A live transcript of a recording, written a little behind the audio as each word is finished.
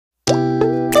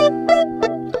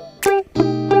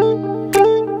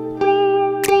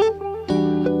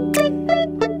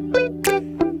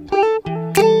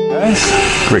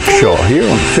Rick Shaw here on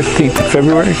the 15th of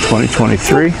February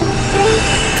 2023.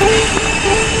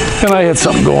 And I had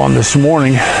something go on this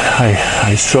morning.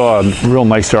 I saw a real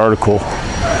nice article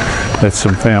that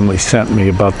some family sent me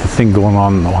about the thing going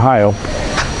on in Ohio.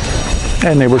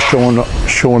 And they were showing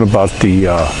about the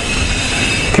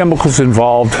chemicals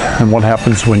involved and what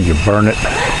happens when you burn it.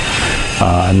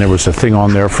 And there was a thing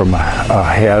on there from a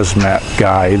hazmat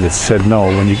guy that said no,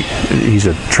 he's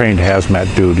a trained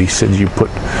hazmat dude. He said you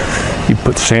put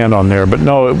sand on there, but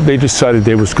no, they decided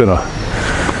they was gonna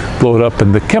blow it up,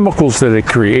 and the chemicals that it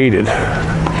created.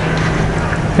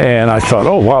 And I thought,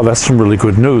 oh wow, that's some really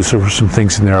good news. There were some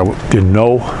things in there I didn't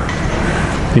know.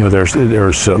 You know, there's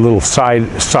a little side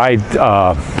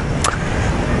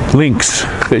links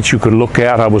that you could look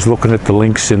at. I was looking at the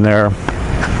links in there.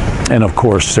 And of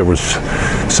course, there was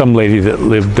some lady that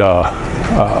lived hour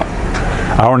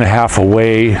and a half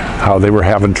away, how they were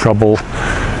having trouble.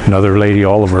 Another lady,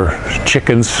 all of her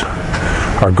chickens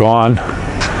are gone.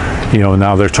 You know,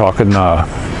 now they're talking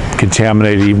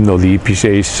contaminated, even though the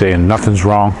EPA is saying nothing's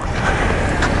wrong.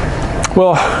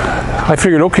 Well, I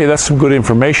figured, okay, that's some good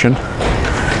information.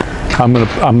 I'm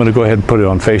gonna go ahead and put it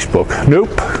on Facebook. Nope.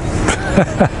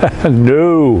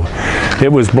 No.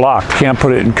 It was blocked. Can't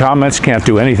put it in comments, can't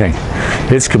do anything.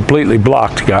 It's completely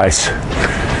blocked, guys.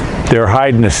 They're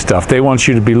hiding this stuff. They want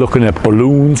you to be looking at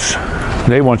balloons.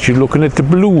 They want you looking at the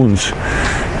balloons.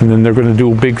 And then they're going to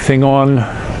do a big thing on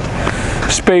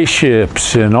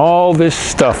spaceships and all this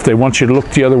stuff. They want you to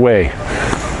look the other way.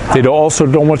 They also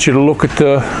don't want you to look at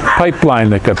the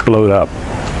pipeline that got blown up.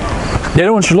 They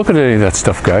don't want you to look at any of that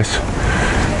stuff, guys.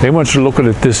 They want you to look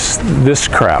at this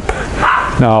crap.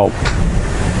 Now,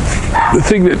 the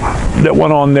thing that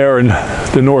went on there in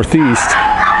the Northeast,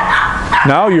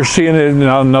 now you're seeing it in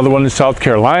another one in South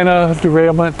Carolina,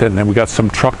 derailment, and then we got some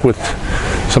truck with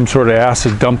some sort of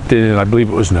acid dumped in, I believe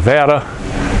it was Nevada.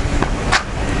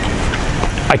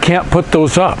 I can't put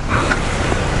those up.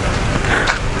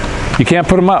 You can't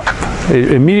put them up.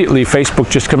 Immediately Facebook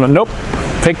just comes up, nope,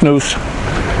 fake news.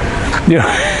 You know,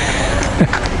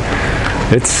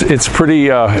 it's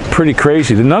pretty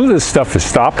crazy. None of this stuff is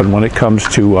stopping when it comes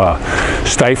to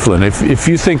stifling. If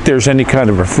you think there's any kind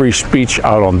of a free speech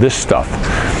out on this stuff,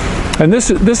 and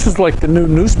this is like the new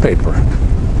newspaper.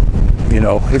 You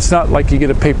know, it's not like you get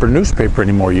a paper newspaper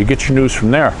anymore. You get your news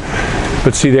from there.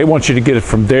 But see, they want you to get it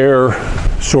from their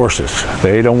sources.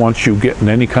 They don't want you getting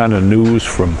any kind of news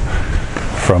from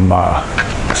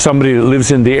somebody that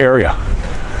lives in the area.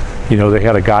 You know, they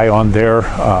had a guy on there.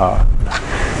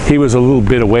 He was a little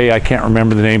bit away. I can't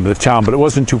remember the name of the town, but it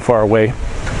wasn't too far away.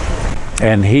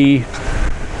 And he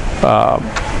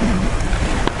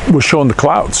was showing the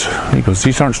clouds. He goes,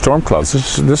 "These aren't storm clouds.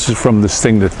 This is from this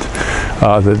thing that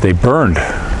they burned,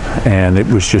 and it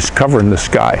was just covering the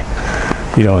sky.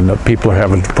 You know, and the people are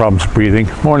having problems breathing."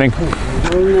 Morning.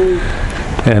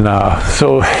 And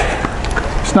so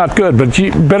it's not good. But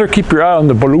you better keep your eye on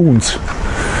the balloons.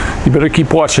 You better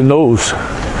keep watching those.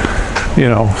 You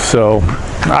know, so.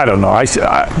 I don't know.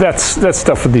 That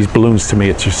stuff with these balloons, to me,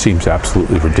 it just seems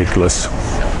absolutely ridiculous.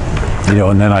 You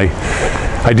know, and then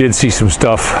I did see some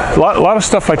stuff. A lot of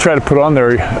stuff I try to put on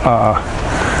there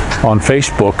on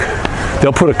Facebook.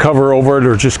 They'll put a cover over it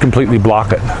or just completely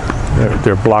block it.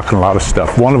 They're blocking a lot of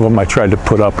stuff. One of them I tried to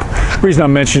put up. The reason I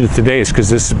mentioned it today is because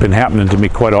this has been happening to me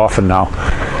quite often now.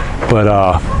 But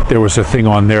there was a thing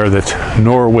on there that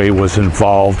Norway was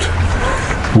involved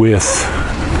with,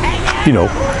 you know,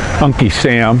 Unky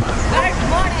Sam.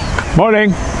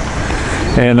 Morning.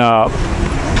 And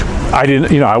I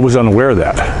didn't, you know, I was unaware of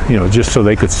that, you know, just so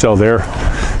they could sell their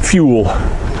fuel.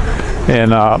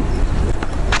 And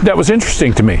that was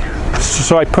interesting to me.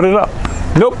 So I put it up.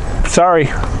 Nope, sorry.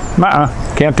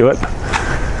 Can't do it.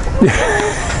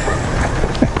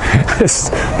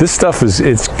 This stuff is,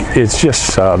 it's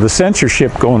just, the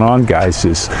censorship going on, guys,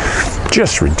 is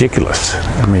just ridiculous.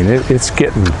 I mean, it's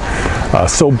getting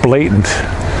so blatant.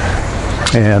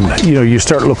 And you know, you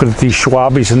start looking at these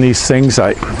Schwabbies and these things.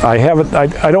 I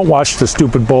don't watch the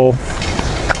stupid bowl.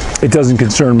 It doesn't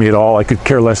concern me at all. I could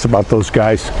care less about those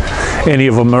guys, any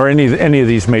of them, or any of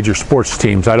these major sports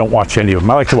teams. I don't watch any of them.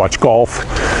 I like to watch golf,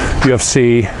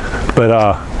 UFC,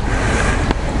 but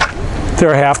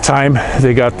their halftime,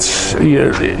 they got,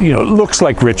 you know, it looks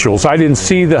like rituals. I didn't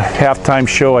see the halftime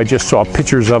show. I just saw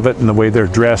pictures of it and the way they're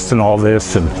dressed and all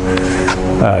this, and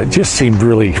it just seemed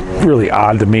really, really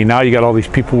odd to me. Now you got all these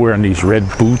people wearing these red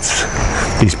boots,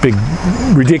 these big,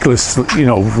 ridiculous, you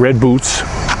know, red boots.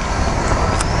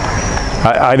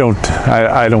 I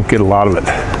don't get a lot of it.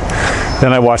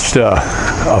 Then I watched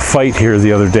a fight here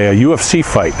the other day, a UFC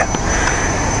fight.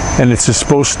 and it's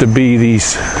supposed to be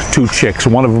these two chicks.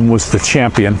 One of them was the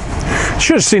champion.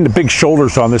 Should have seen the big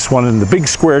shoulders on this one and the big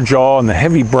square jaw and the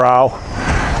heavy brow.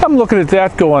 I'm looking at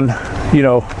that going, you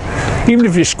know, even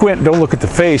if you squint and don't look at the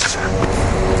face,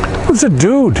 it was a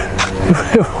dude.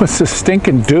 It was a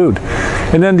stinking dude.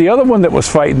 And then the other one that was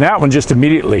fighting, that one just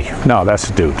immediately, no, that's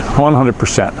a dude,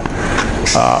 100%.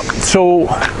 So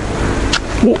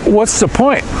what's the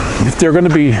point? If they're going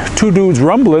to be two dudes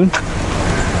rumbling,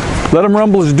 let them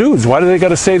rumble as dudes. Why do they got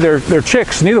to say they're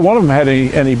chicks? Neither one of them had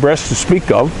any breasts to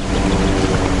speak of.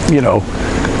 You know,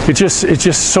 it's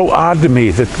just so odd to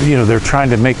me that, you know, they're trying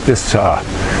to make this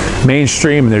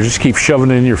mainstream, and they just keep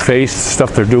shoving it in your face, the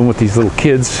stuff they're doing with these little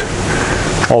kids,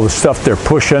 all the stuff they're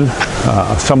pushing.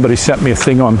 Somebody sent me a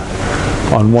thing on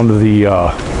one of the,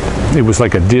 it was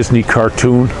like a Disney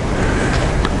cartoon.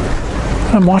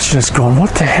 I'm watching this going,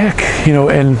 what the heck? You know,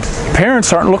 and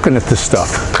parents aren't looking at this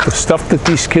stuff. The stuff that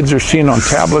these kids are seeing on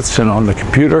tablets and on the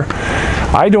computer,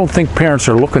 I don't think parents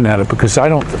are looking at it, because I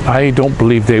don't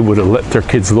believe they would have let their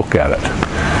kids look at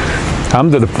it.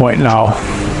 I'm to the point now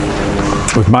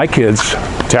with my kids,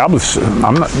 tablets,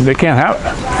 they can't have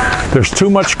it. There's too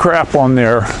much crap on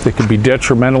there that could be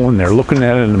detrimental, and they're looking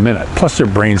at it in a minute. Plus their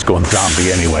brain's going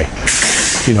zombie anyway.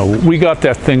 You know, we got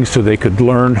that thing so they could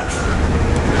learn,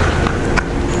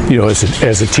 you know,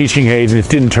 as a teaching aid, and it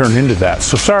didn't turn into that.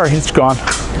 So sorry, it's gone.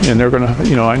 And they're gonna,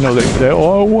 you know, I know they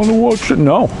oh, I want to watch it.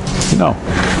 No,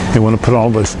 they want to put all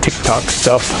this TikTok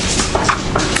stuff.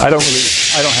 I don't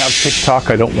have TikTok.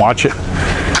 I don't watch it,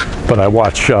 but I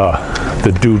watch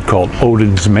the dude called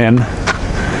Odin's Men,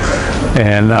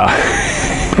 and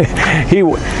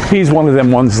he's one of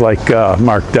them ones like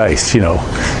Mark Dice. You know,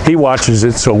 he watches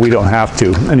it so we don't have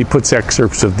to, and he puts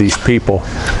excerpts of these people.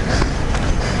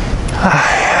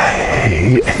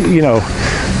 You know,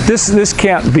 this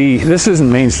can't be, this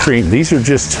isn't mainstream. These are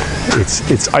just,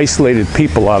 it's isolated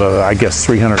people out of, I guess,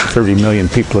 330 million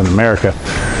people in America.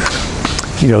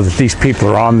 You know, that these people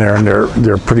are on there, and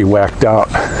they're pretty whacked out.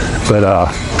 But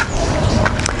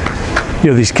you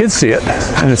know, these kids see it,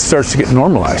 and it starts to get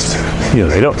normalized. You know,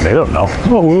 they don't know.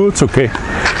 Oh, well, it's okay.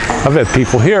 I've had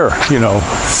people here, you know,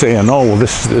 saying, oh, well,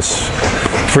 this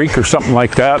freak or something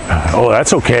like that. Oh,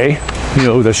 that's okay. You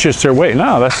know, that's just their way.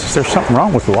 No, there's something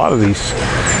wrong with a lot of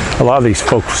these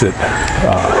folks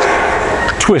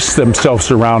that twist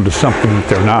themselves around to something that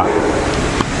they're not.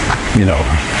 You know,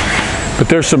 but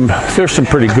there's some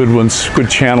pretty good ones, good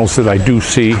channels that I do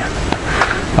see.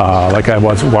 Like I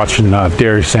was watching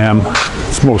Dairy Sam.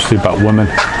 It's mostly about women.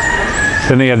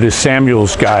 Then they had this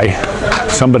Samuels guy.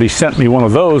 Somebody sent me one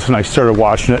of those, and I started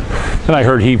watching it. Then I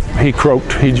heard he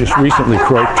croaked. He just recently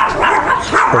croaked.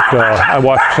 But I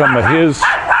watched some of his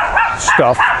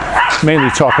stuff, mainly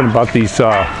talking about these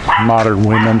modern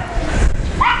women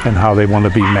and how they want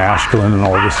to be masculine and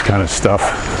all this kind of stuff,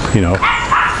 you know,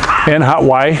 and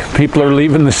why people are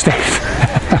leaving the state.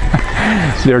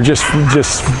 They're just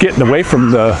getting away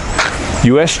from the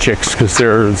U.S. chicks, because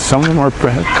some of them are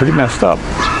pretty messed up.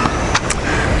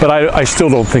 But I still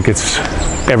don't think it's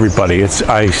everybody.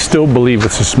 I still believe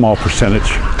it's a small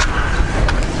percentage.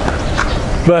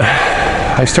 But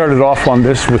I started off on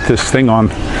this with this thing on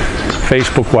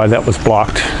Facebook, why that was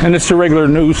blocked. And it's a regular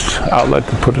news outlet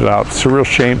that put it out. It's a real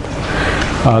shame.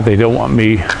 They don't want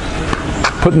me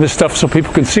putting this stuff so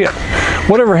people can see it.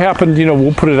 Whatever happened, you know,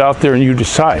 we'll put it out there and you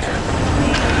decide.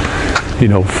 You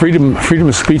know, freedom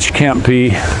of speech can't be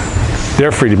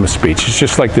their freedom of speech. It's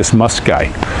just like this Musk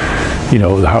guy. You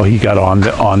know, how he got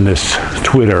on this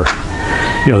Twitter.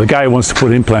 You know, the guy who wants to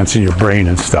put implants in your brain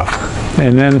and stuff.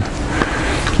 And then,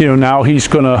 you know, now he's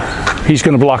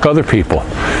gonna block other people.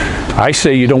 I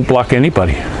say you don't block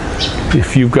anybody.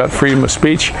 If you've got freedom of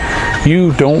speech,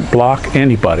 you don't block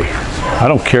anybody. I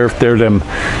don't care if they're them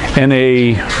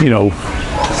NA, you know,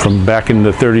 from back in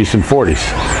the 30s and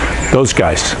 40s. Those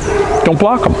guys, don't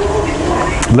block them.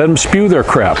 Let them spew their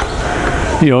crap.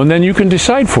 You know, and then you can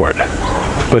decide for it.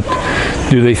 But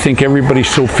do they think everybody's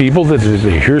so feeble that if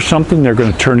they hear something, they're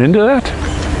going to turn into that?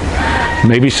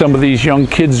 Maybe some of these young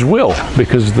kids will,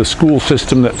 because the school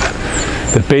system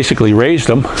that basically raised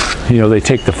them, you know, they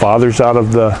take the fathers out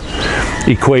of the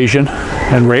equation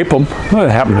and rape them. Well,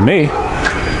 that happened to me.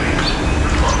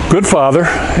 Good father,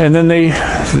 and then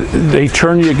they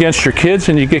turn you against your kids,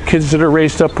 and you get kids that are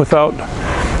raised up without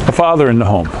a father in the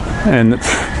home, and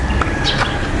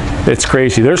it's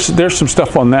crazy. There's some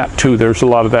stuff on that too. There's a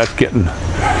lot of that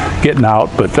getting out,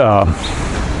 but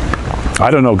I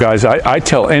don't know, guys. I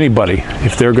tell anybody,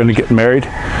 if they're going to get married,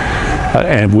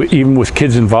 and even with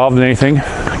kids involved in anything,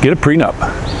 get a prenup.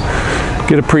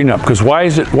 Get a prenup, because why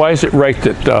is it right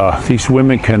that these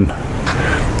women can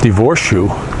divorce you,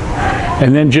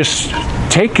 and then just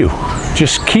take you,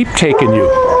 just keep taking you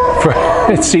for,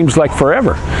 it seems like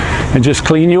forever, and just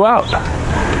clean you out.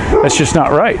 That's just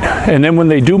not right. And then when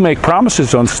they do make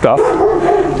promises on stuff,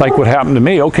 like what happened to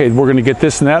me, okay, we're going to get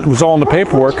this and that, it was all in the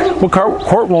paperwork. Well,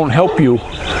 court won't help you.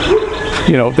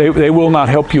 You know, they will not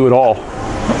help you at all.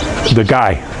 The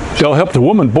guy, they'll help the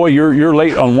woman. Boy, you're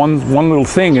late on one little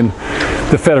thing, and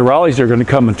the federales are going to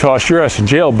come and toss your ass in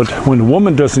jail. But when the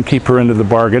woman doesn't keep her end of the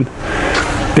bargain,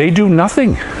 they do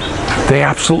nothing. They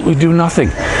absolutely do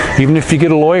nothing. Even if you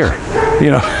get a lawyer,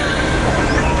 you know.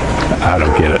 I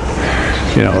don't get it.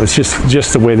 You know, it's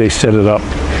just the way they set it up.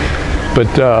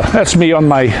 But that's me on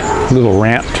my little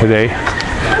rant today.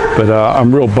 But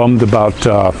I'm real bummed about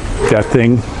that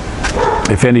thing.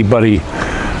 If anybody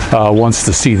wants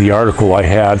to see the article I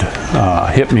had,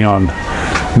 hit me on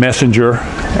Messenger,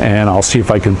 and I'll see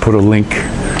if I can put a link.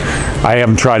 I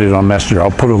haven't tried it on Messenger.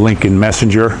 I'll put a link in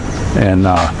Messenger and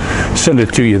send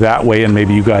it to you that way, and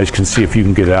maybe you guys can see if you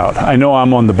can get it out. I know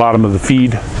I'm on the bottom of the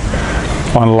feed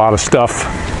on a lot of stuff.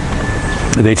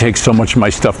 They take so much of my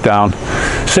stuff down.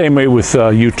 Same way with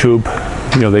YouTube.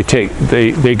 You know,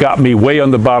 they got me way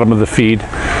on the bottom of the feed.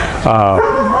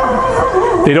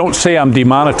 They don't say I'm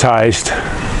demonetized,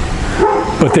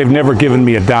 but they've never given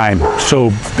me a dime.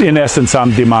 So in essence,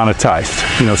 I'm demonetized.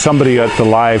 You know, somebody at the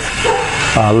live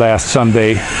last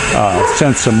Sunday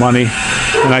sent some money,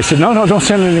 and I said, no, don't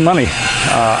send any money.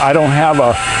 I don't have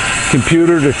a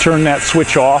computer to turn that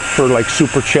switch off for like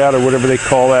super chat or whatever they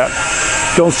call that.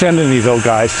 Don't send any though,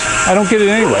 guys. I don't get it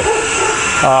anyway.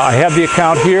 I have the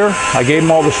account here. I gave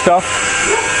them all the stuff.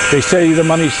 They say the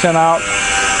money's sent out.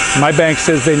 My bank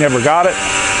says they never got it.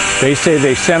 They say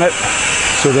they sent it.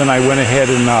 So then I went ahead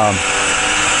and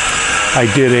I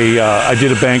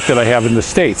did a bank that I have in the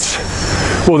States.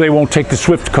 Well, they won't take the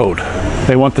SWIFT code.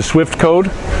 They want the SWIFT code.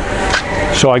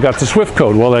 So I got the SWIFT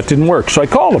code. Well, that didn't work. So I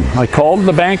called them. I called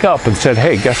the bank up and said,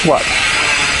 hey, guess what?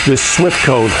 This SWIFT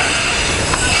code,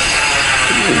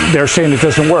 they're saying it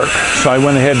doesn't work. So I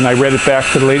went ahead and I read it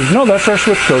back to the lady. No, that's our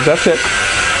SWIFT code. That's it.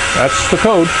 That's the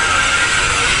code.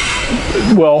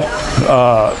 Well,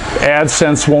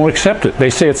 AdSense won't accept it. They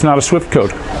say it's not a SWIFT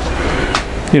code.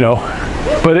 You know,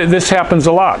 but this happens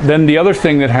a lot. Then the other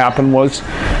thing that happened was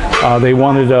they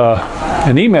wanted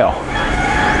an email.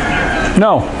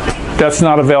 No, that's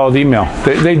not a valid email.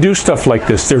 They do stuff like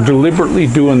this. They're deliberately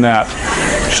doing that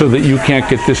so that you can't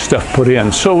get this stuff put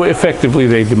in. So effectively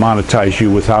they demonetize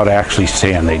you without actually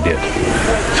saying they did.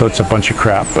 So it's a bunch of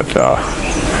crap. But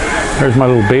there's my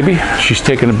little baby. She's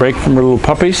taking a break from her little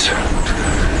puppies.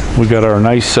 We got our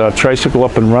nice tricycle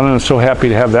up and running. I'm so happy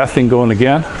to have that thing going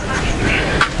again.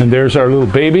 And there's our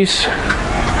little babies.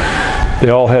 They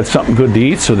all had something good to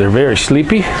eat, so they're very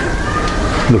sleepy.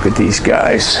 Look at these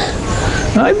guys.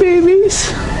 Hi,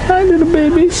 babies. Hi, little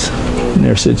babies. And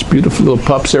there's such beautiful little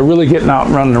pups. They're really getting out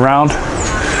and running around.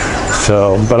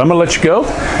 So, but I'm gonna let you go.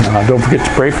 Don't forget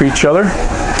to pray for each other,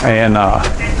 and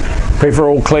pray for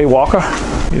old Clay Walker.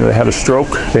 You know, they had a stroke.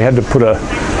 They had to put a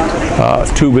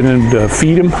tube in him to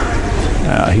feed him.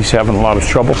 He's having a lot of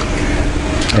trouble.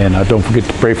 And don't forget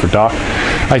to pray for Doc.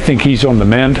 I think he's on the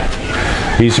mend.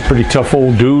 He's a pretty tough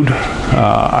old dude.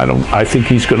 I think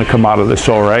he's going to come out of this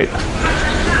all right.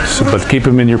 So, but keep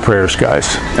him in your prayers,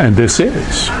 guys. And this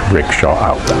is Rick Shaw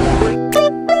out.